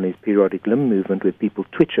common one is periodic limb movement, where people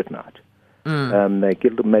twitch at night. They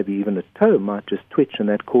get maybe even a toe might just twitch, and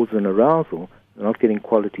that causes an arousal. They're not getting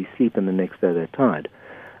quality sleep, and the next day they're tired.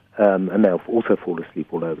 And they'll also fall asleep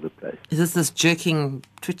all over the place. Is this jerking,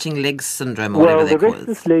 twitching legs syndrome or whatever they call it? Well, the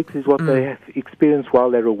restless legs is what they have experienced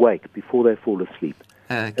while they're awake, before they fall asleep.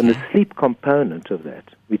 Okay. And the sleep component of that,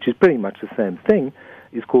 which is pretty much the same thing,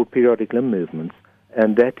 is called periodic limb movements,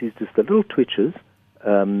 and that is just the little twitches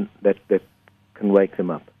that can wake them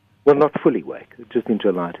up. Well, not fully wake, just into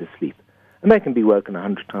a lighter sleep. And they can be woken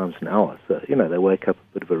 100 times an hour, so, they wake up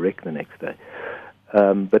a bit of a wreck the next day.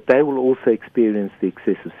 But they will also experience the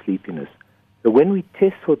excessive sleepiness. So when we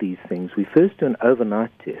test for these things, we first do an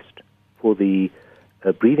overnight test for the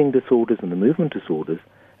breathing disorders and the movement disorders,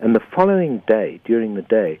 and the following day, during the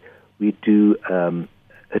day, we do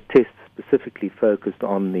a test specifically focused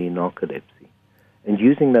on the narcolepsy. And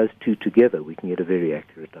using those two together, we can get a very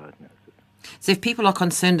accurate diagnosis. So if people are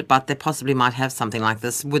concerned about they possibly might have something like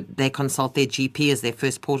this, would they consult their GP as their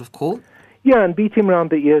first port of call? Yeah, and beat him around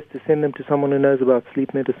the ears to send them to someone who knows about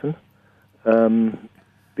sleep medicine,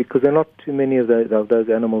 because there are not too many of those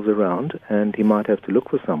animals around, and he might have to look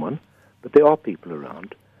for someone, but there are people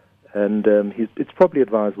around. And it's probably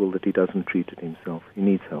advisable that he doesn't treat it himself. He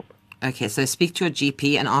needs help. Okay, so speak to your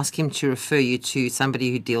GP and ask him to refer you to somebody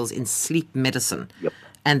who deals in sleep medicine. Yep.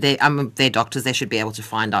 And they're doctors. They should be able to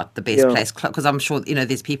find out the best place, because I'm sure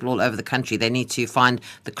there's people all over the country. They need to find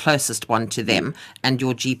the closest one to them, and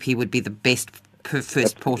your GP would be the best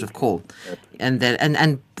first port of call. And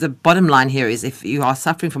the bottom line here is, if you are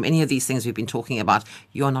suffering from any of these things we've been talking about,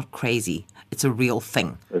 you are not crazy. It's a real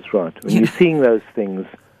thing. That's right. When you're seeing those things,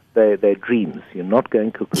 they're dreams. You're not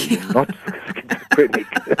going cuckoo. You're not schizophrenic.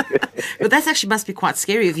 But that actually must be quite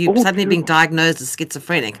scary if you're suddenly being diagnosed as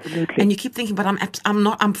schizophrenic. Absolutely. And you keep thinking, but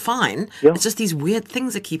I'm fine. Yeah. It's just these weird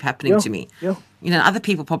things that keep happening to me. Yeah. Other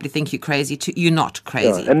people probably think you're crazy too. You're not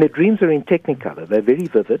crazy. Yeah. And their dreams are in technicolor. They're very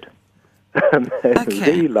vivid. They're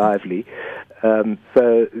very lively.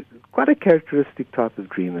 So quite a characteristic type of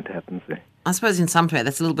dream that happens there. I suppose in some way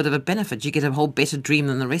that's a little bit of a benefit. You get a whole better dream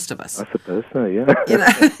than the rest of us. I suppose so,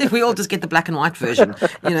 yeah. We all just get the black and white version.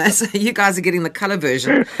 So you guys are getting the color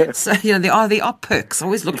version. So there are perks.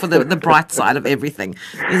 Always look for the bright side of everything.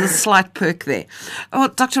 There's a slight perk there. Oh,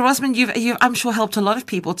 Dr. Rosman, you've I'm sure helped a lot of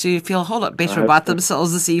people to feel a whole lot better about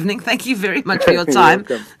themselves this evening. Thank you very much for your time.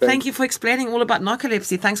 You're welcome. Thank you for explaining all about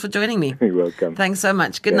narcolepsy. Thanks for joining me. You're welcome. Thanks so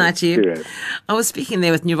much. Good night to you. Cheers. I was speaking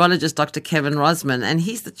there with neurologist Dr. Kevin Rosman, and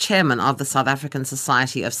he's the chairman of the South African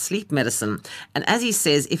Society of Sleep Medicine. And as he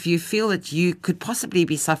says, if you feel that you could possibly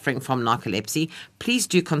be suffering from narcolepsy, please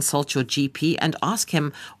do consult your GP and ask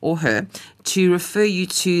him or her to refer you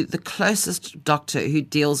to the closest doctor who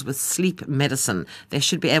deals with sleep medicine. They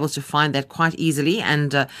should be able to find that quite easily,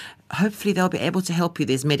 and hopefully they'll be able to help you.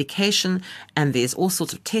 There's medication and there's all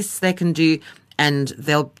sorts of tests they can do, and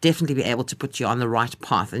they'll definitely be able to put you on the right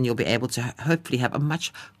path, and you'll be able to hopefully have a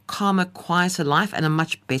much calmer, quieter life and a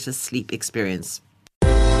much better sleep experience.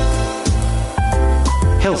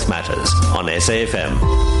 Health Matters on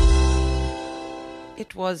SAFM.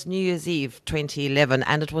 It was New Year's Eve 2011,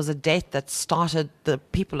 and it was a date that started the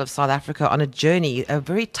people of South Africa on a journey, a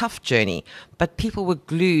very tough journey. But people were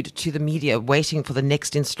glued to the media waiting for the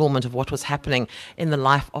next installment of what was happening in the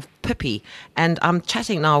life of Pippi. And I'm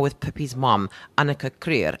chatting now with Pippi's mom, Annika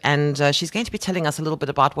Creer, and she's going to be telling us a little bit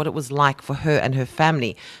about what it was like for her and her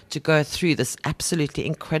family to go through this absolutely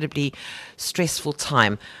incredibly stressful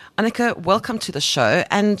time. Annika, welcome to the show.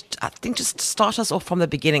 And I think just start us off from the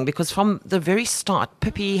beginning, because from the very start,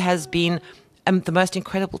 Pippi has been the most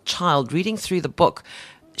incredible child. Reading through the book,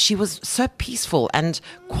 she was so peaceful and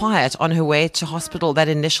quiet on her way to hospital that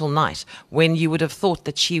initial night, when you would have thought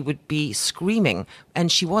that she would be screaming,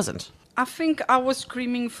 and she wasn't. I think I was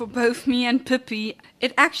screaming for both me and Pippi.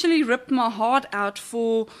 It actually ripped my heart out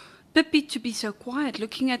for Pippi to be so quiet,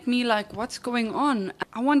 looking at me like, what's going on?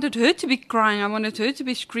 I wanted her to be crying. I wanted her to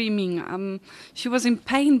be screaming. She was in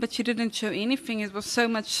pain, but she didn't show anything. It was so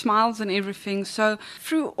much smiles and everything. So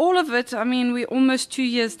through all of it, I mean, we're almost 2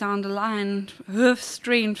 years down the line. Her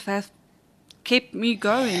strength has kept me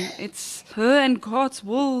going. It's her and God's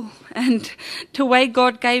will and the way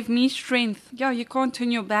God gave me strength. Yeah, you can't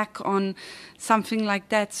turn your back on something like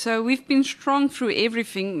that. So we've been strong through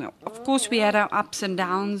everything. Of course, we had our ups and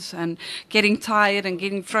downs and getting tired and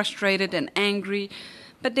getting frustrated and angry.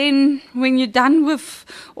 But then when you're done with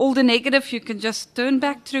all the negative, you can just turn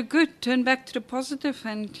back to the good, turn back to the positive,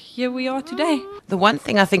 and here we are today. The one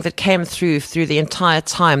thing I think that came through the entire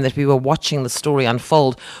time that we were watching the story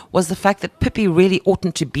unfold was the fact that Pippi really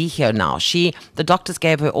oughtn't to be here now. The doctors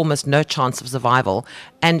gave her almost no chance of survival,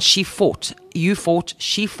 and she fought. You fought,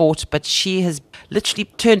 she fought, but she has literally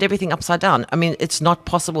turned everything upside down. I mean, it's not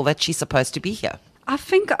possible that she's supposed to be here. I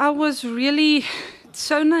think I was really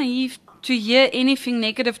so naive to hear anything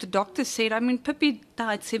negative the doctor said. I mean, Pippi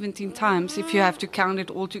died 17 times if you have to count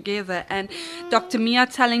it all together. And Dr. Mia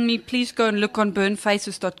telling me, please go and look on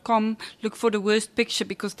burnfaces.com, look for the worst picture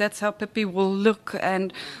because that's how Pippi will look.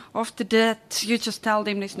 And after that, you just tell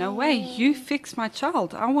them there's no way. You fix my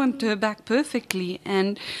child. I want her back perfectly.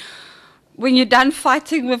 And when you're done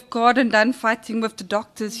fighting with God and done fighting with the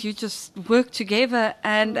doctors, you just work together.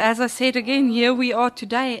 And as I said again, here we are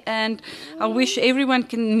today. And I wish everyone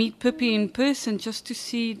can meet Pippi in person just to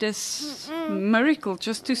see this miracle,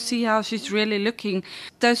 just to see how she's really looking.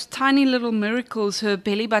 Those tiny little miracles, her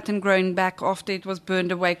belly button growing back after it was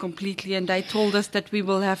burned away completely. And they told us that we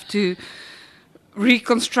will have to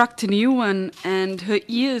reconstruct a new one, and her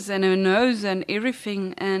ears and her nose and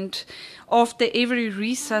everything. And after every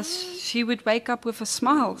recess, she would wake up with a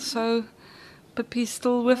smile. So Pippi's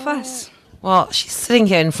still with us. Well, she's sitting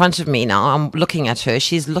here in front of me now. I'm looking at her.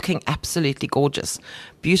 She's looking absolutely gorgeous.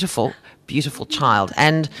 Beautiful, beautiful child.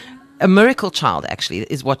 And a miracle child, actually,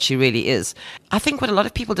 is what she really is. I think what a lot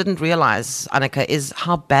of people didn't realize, Annika, is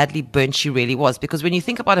how badly burnt she really was. Because when you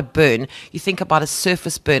think about a burn, you think about a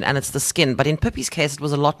surface burn and it's the skin. But in Pippi's case, it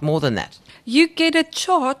was a lot more than that. You get a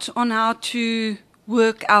chart on how to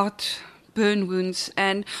work out burn wounds.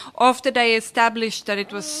 And after they established that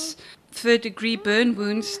it was third-degree burn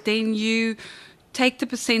wounds, then you take the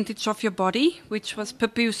percentage of your body, which was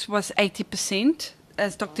Pippi's was 80%.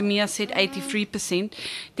 As Dr. Mia said, 83%.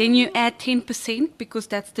 Then you add 10% because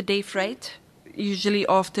that's the death rate, usually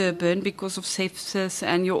after a burn because of sepsis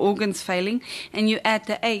and your organs failing. And you add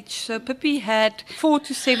the age. So Pippi had 4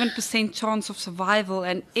 to 7% chance of survival,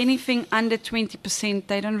 and anything under 20%,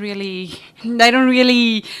 they don't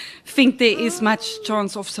really think there is much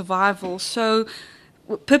chance of survival. So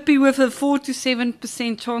Pippi with a 4 to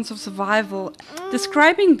 7% chance of survival.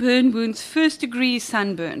 Describing burn wounds, first degree is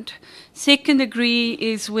sunburned. Second degree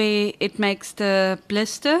is where it makes the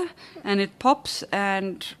blister and it pops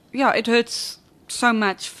and it hurts so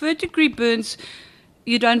much. Third degree burns,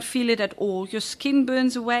 you don't feel it at all. Your skin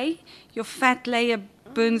burns away, your fat layer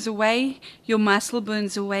burns away, your muscle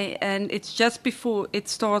burns away, and it's just before it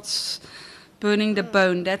starts burning the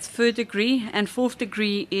bone. That's third degree, and fourth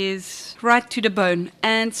degree is right to the bone.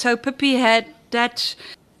 And so Pippi had that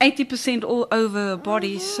 80% all over her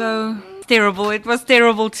body. So terrible. It was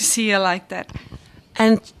terrible to see her like that.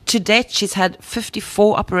 And to date, she's had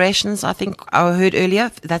 54 operations, I think I heard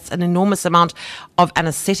earlier. That's an enormous amount of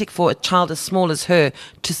anesthetic for a child as small as her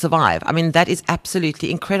to survive. I mean, that is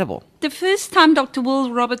absolutely incredible. The first time Dr.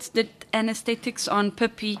 Will Roberts did anesthetics on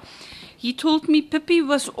Pippi, he told me Pippi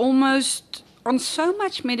was almost on so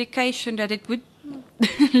much medication that it would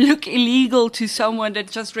look illegal to someone that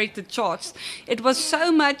just read the charts. It was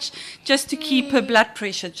so much just to keep her blood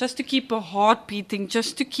pressure, just to keep her heart beating,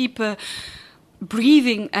 just to keep her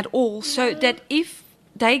breathing at all, so that if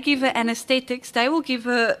they give her anesthetics, they will give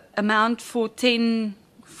her amount for 10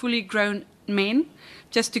 fully grown men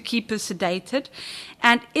just to keep her sedated.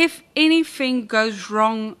 And if anything goes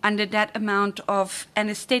wrong under that amount of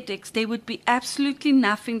anesthetics, there would be absolutely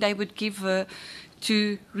nothing they would give her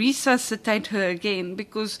to resuscitate her again,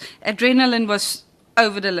 because adrenaline was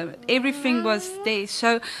over the limit. Everything was there.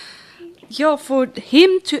 So, for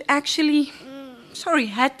him to actually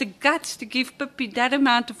had the guts to give Pippi that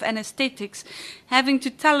amount of anesthetics, having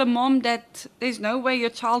to tell her mom that there's no way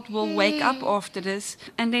your child will wake up after this.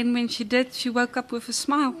 And then when she did, she woke up with a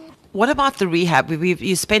smile. What about the rehab?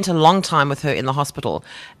 You spent a long time with her in the hospital,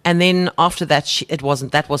 and then after that,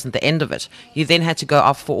 that wasn't the end of it. You then had to go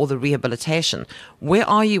off for all the rehabilitation. Where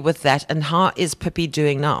are you with that, and how is Pippi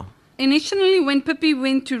doing now? Initially, when Pippi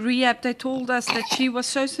went to rehab, they told us that she was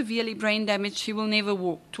so severely brain damaged she will never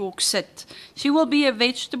walk, talk, sit. She will be a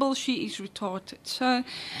vegetable. She is retarded. So,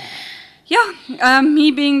 yeah, me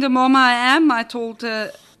being the mama I am, I told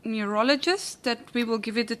the neurologist that we will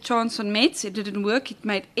give it a chance on meds. It didn't work. It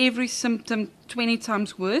made every symptom 20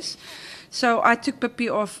 times worse. So I took Pippi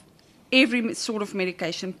off every sort of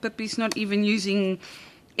medication. Pippi's not even using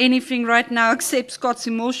anything right now except Scott's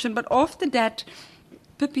Emulsion. But after that,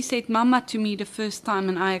 Pippi said mama to me the first time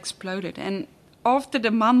and I exploded. And after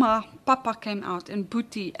the mama, papa came out and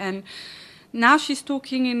Boetie. And now she's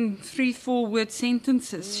talking in 3-4 word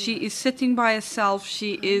sentences. She is sitting by herself.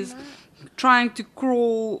 She is trying to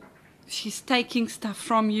crawl. She's taking stuff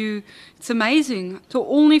from you. It's amazing. The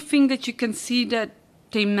only thing that you can see that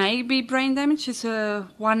there may be brain damage is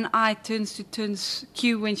one eye turns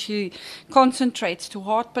Q when she concentrates too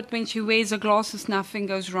hard, but when she wears her glasses, nothing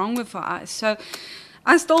goes wrong with her eyes. So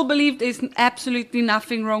I still believe there's absolutely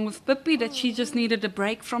nothing wrong with Pippi, that she just needed a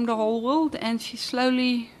break from the whole world, and she's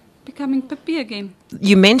slowly becoming Pippi again.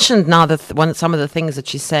 You mentioned now that some of the things that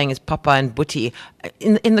she's saying is Papa and Boetie.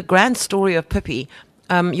 In the grand story of Pippi,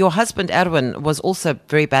 your husband Erwin was also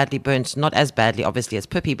very badly burnt, not as badly obviously as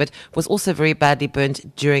Pippi, but was also very badly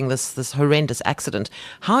burnt during this horrendous accident.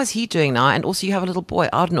 How is he doing now? And also you have a little boy,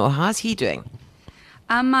 Arno. How is he doing?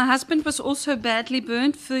 My husband was also badly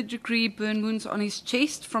burned, 3rd-degree burn wounds on his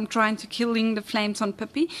chest from trying to killing the flames on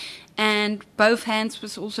Pippi, and both hands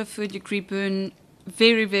was also 3rd-degree burn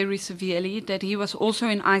very, very severely, that he was also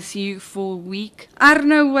in ICU for a week.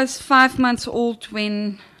 Arno was 5 months old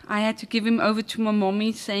when I had to give him over to my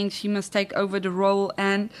mommy, saying she must take over the role,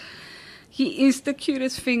 and he is the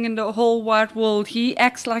cutest thing in the whole wide world. He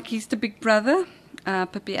acts like he's the big brother.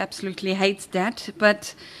 Pippi absolutely hates that,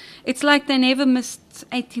 but it's like they never missed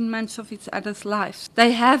 18 months of each other's lives.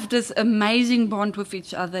 They have this amazing bond with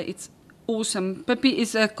each other. It's awesome. Pippi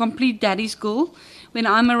is a complete daddy's girl. When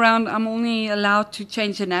I'm around, I'm only allowed to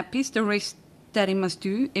change the nappies. The rest, daddy must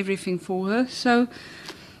do everything for her. So,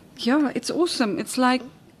 yeah, it's awesome. It's like,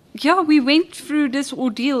 yeah, we went through this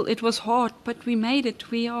ordeal. It was hard, but we made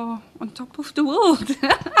it. We are on top of the world.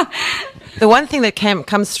 The one thing that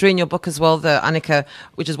comes through in your book as well, though, Annika,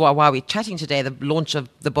 which is why we're chatting today, the launch of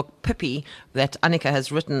the book Pippi that Annika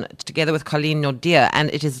has written together with Colleen Nordia, and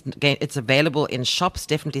it's available in shops.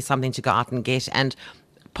 Definitely something to go out and get. And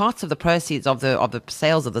parts of the proceeds of the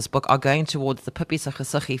sales of this book are going towards the Pippi se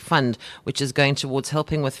Gesiggie Fund, which is going towards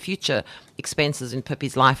helping with future expenses in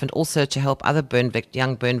Pippi's life, and also to help other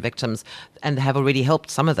young burn victims, and have already helped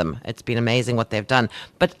some of them. It's been amazing what they've done.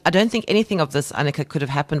 But I don't think anything of this, Annika, could have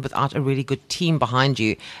happened without a really good team behind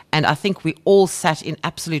you. And I think we all sat in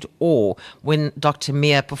absolute awe when Dr.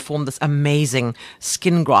 Mia performed this amazing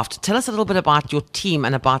skin graft. Tell us a little bit about your team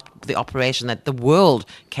and about the operation that the world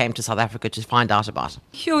came to South Africa to find out about.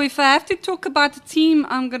 Sure, if I have to talk about the team,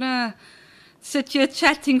 I'm going to sit here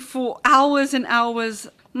chatting for hours and hours.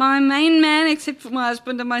 My main man, except for my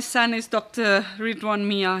husband and my son, is Dr. Ridwan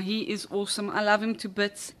Mia. He is awesome. I love him to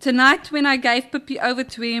bits. Tonight, when I gave Pippi over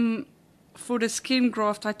to him for the skin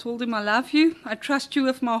graft, I told him, I love you. I trust you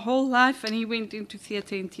with my whole life. And he went into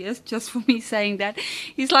theatre in tears just for me saying that.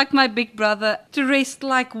 He's like my big brother. To rest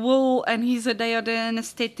like wool, and they are the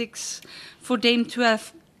anesthetics for them to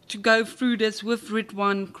have to go through this with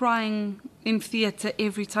Ridwan, crying in theatre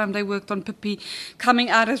every time they worked on Pippi, coming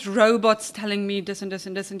out as robots telling me this and this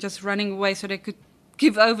and this, and just running away so they could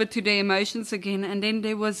give over to their emotions again. And then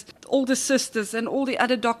there was all the sisters and all the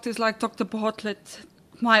other doctors like Dr. Bartlett,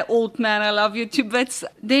 my old man, I love you to bits.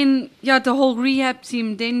 Then, yeah, the whole rehab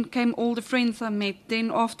team. Then came all the friends I met.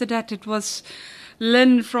 Then after that it was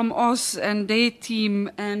Lynn from Oz and their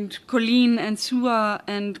team, and Colleen and Sua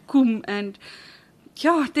and Koom, and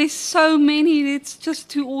yeah, there's so many. It's just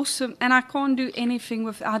too awesome. And I can't do anything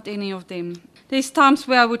without any of them. There's times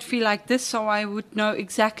where I would feel like this, so I would know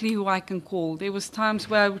exactly who I can call. There was times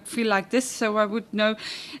where I would feel like this, so I would know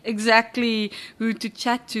exactly who to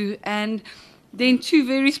chat to. And then two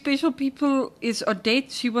very special people is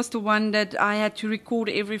Odette. She was the one that I had to record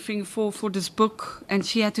everything for this book, and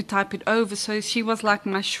she had to type it over. So she was like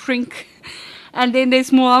my shrink. And then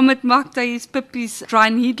there's Mohammed Makta, he's Pippi's dry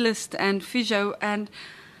needlist and physio. And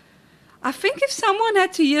I think if someone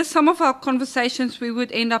had to hear some of our conversations, we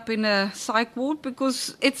would end up in a psych ward,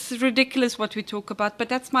 because it's ridiculous what we talk about. But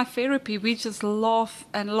that's my therapy. We just laugh,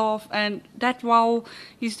 and that while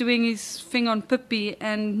he's doing his thing on Pippi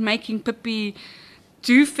and making Pippi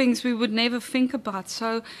do things we would never think about.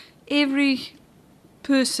 So every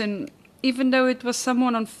person, even though it was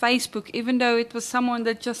someone on Facebook, even though it was someone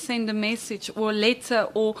that just sent a message or a letter,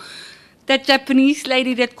 or that Japanese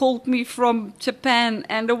lady that called me from Japan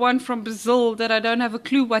and the one from Brazil that I don't have a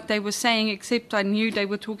clue what they were saying, except I knew they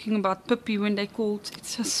were talking about Pippi when they called.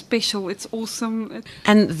 It's just special. It's awesome.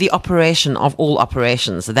 And the operation of all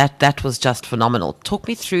operations, that was just phenomenal. Talk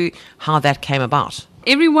me through how that came about.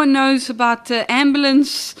 Everyone knows about the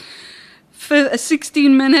ambulance for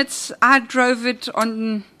 16 minutes. I drove it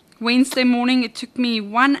on Wednesday morning. It took me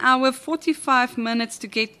 1 hour, 45 minutes to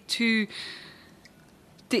get to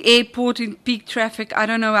the airport in peak traffic. I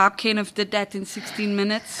don't know how Kenneth did that in 16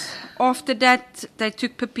 minutes. After that, they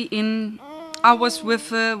took Pippi in. I was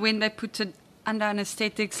with her when they put her under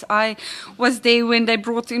anesthetics. I was there when they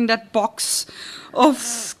brought in that box of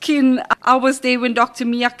skin. I was there when Dr.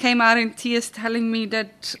 Mia came out in tears telling me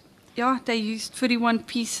that, they used 31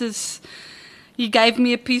 pieces. He gave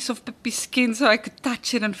me a piece of Pippi's skin so I could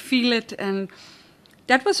touch it and feel it, and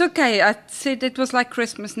that was okay. I said it was like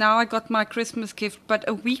Christmas. Now I got my Christmas gift. But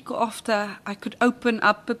a week after, I could open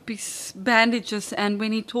up Pippi's bandages. And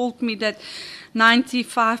when he told me that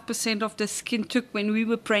 95% of the skin took when we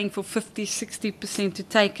were praying for 50, 60% to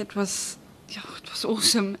take, it was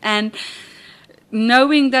awesome. And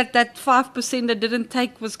knowing that 5% that didn't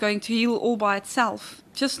take was going to heal all by itself.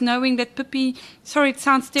 Just knowing that Pippi, sorry, it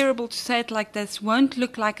sounds terrible to say it like this, won't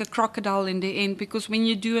look like a crocodile in the end, because when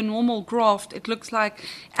you do a normal graft, it looks like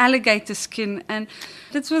alligator skin. And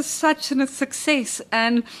this was such a success.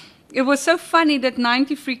 And it was so funny that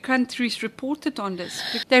 93 countries reported on this.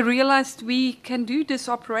 They realized we can do this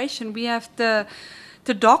operation. We have the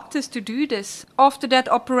doctors to do this. After that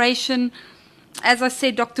operation, as I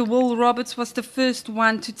said, Dr. Will Roberts was the first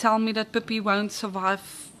one to tell me that Pippi won't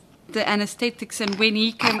survive the anesthetics, and when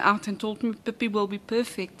he came out and told me Pippi will be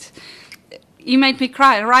perfect, he made me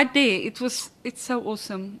cry right there. It's so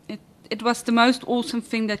awesome. It was the most awesome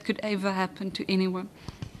thing that could ever happen to anyone.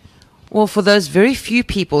 Well, for those very few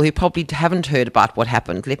people who probably haven't heard about what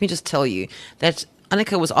happened, let me just tell you that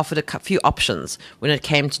Annika was offered a few options when it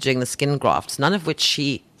came to doing the skin grafts, none of which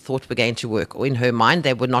she thought were going to work, or in her mind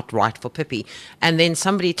they were not right for Pippi. And then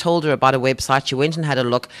somebody told her about a website. She went and had a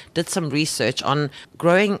look, did some research on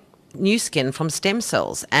growing new skin from stem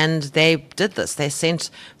cells, and they did this. They sent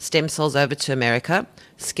stem cells over to America.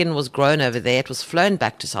 Skin was grown over there. It was flown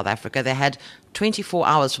back to South Africa. They had 24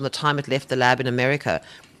 hours from the time it left the lab in America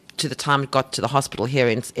to the time it got to the hospital here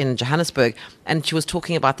in Johannesburg. And she was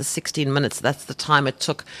talking about the 16 minutes. That's the time it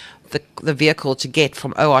took the vehicle to get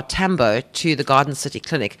from OR Tambo to the Garden City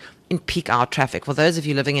Clinic in peak hour traffic. For those of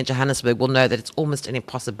you living in Johannesburg will know that it's almost an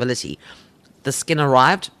impossibility. The skin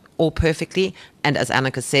arrived all perfectly, and as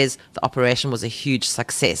Annika says, the operation was a huge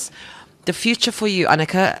success. The future for you,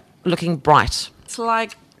 Annika, looking bright. It's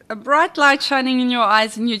like a bright light shining in your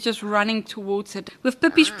eyes and you're just running towards it. With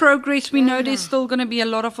Pippi's progress, we know there's still going to be a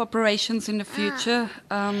lot of operations in the future.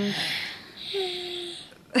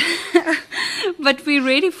 But we're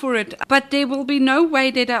ready for it. But there will be no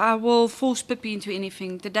way that I will force Pippi into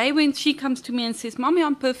anything. The day when she comes to me and says, "Mommy,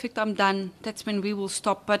 I'm perfect, I'm done," that's when we will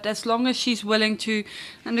stop. But as long as she's willing to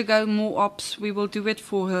undergo more ops, we will do it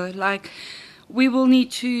for her. Like, we will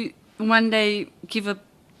need to one day give a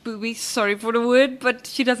booby, sorry for the word, but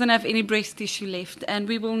she doesn't have any breast tissue left, and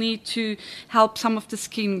we will need to help some of the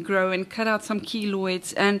skin grow and cut out some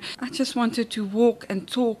keloids. And I just wanted to walk and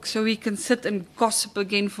talk so we can sit and gossip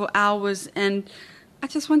again for hours, and I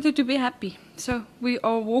just wanted to be happy. So we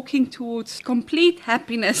are walking towards complete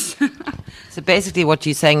happiness. So basically what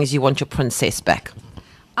you're saying is you want your princess back.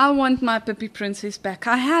 I want my Pippi princess back.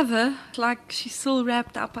 I have her, like she's still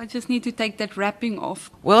wrapped up. I just need to take that wrapping off.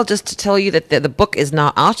 Well, just to tell you that the book is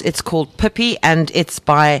now out. It's called Pippi, and it's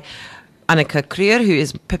by Annika Creer, who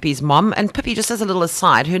is Pippi's mom. And Pippi, just as a little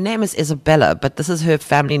aside, her name is Isabella, but this is her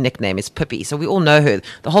family nickname, is Pippi. So we all know her.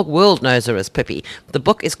 The whole world knows her as Pippi. The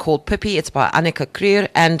book is called Pippi. It's by Annika Creer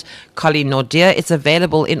and Colleen Nordier. It's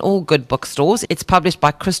available in all good bookstores. It's published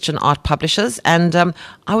by Christian Art Publishers. And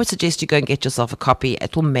I would suggest you go and get yourself a copy.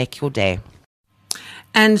 It will make your day.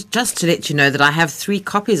 And just to let you know that I have 3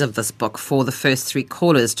 copies of this book for the first 3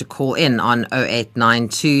 callers to call in on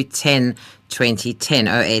 0892 10 2010,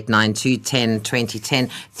 0892 10 2010.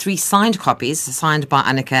 3 signed copies, signed by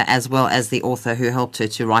Annika as well as the author who helped her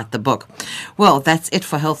to write the book. Well, that's it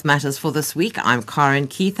for Health Matters for this week. I'm Karen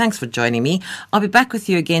Key. Thanks for joining me. I'll be back with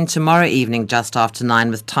you again tomorrow evening just after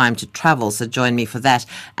 9 with Time to Travel, so join me for that.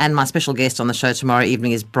 And my special guest on the show tomorrow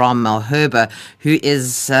evening is Bram Malherbe, who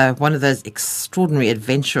is one of those extraordinary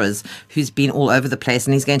adventurers who's been all over the place,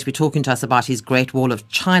 and he's going to be talking to us about his Great Wall of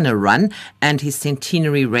China run and his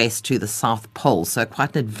centenary race to the South South Pole. So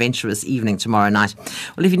quite an adventurous evening tomorrow night.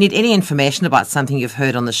 Well, if you need any information about something you've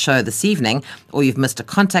heard on the show this evening, or you've missed a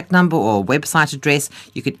contact number or a website address,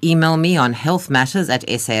 you could email me on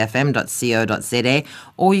healthmatters@safm.co.za,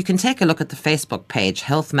 or you can take a look at the Facebook page,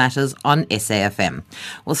 Health Matters on SAFM.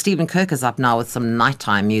 Well, Stephen Kirk is up now with some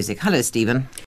nighttime music. Hello, Stephen.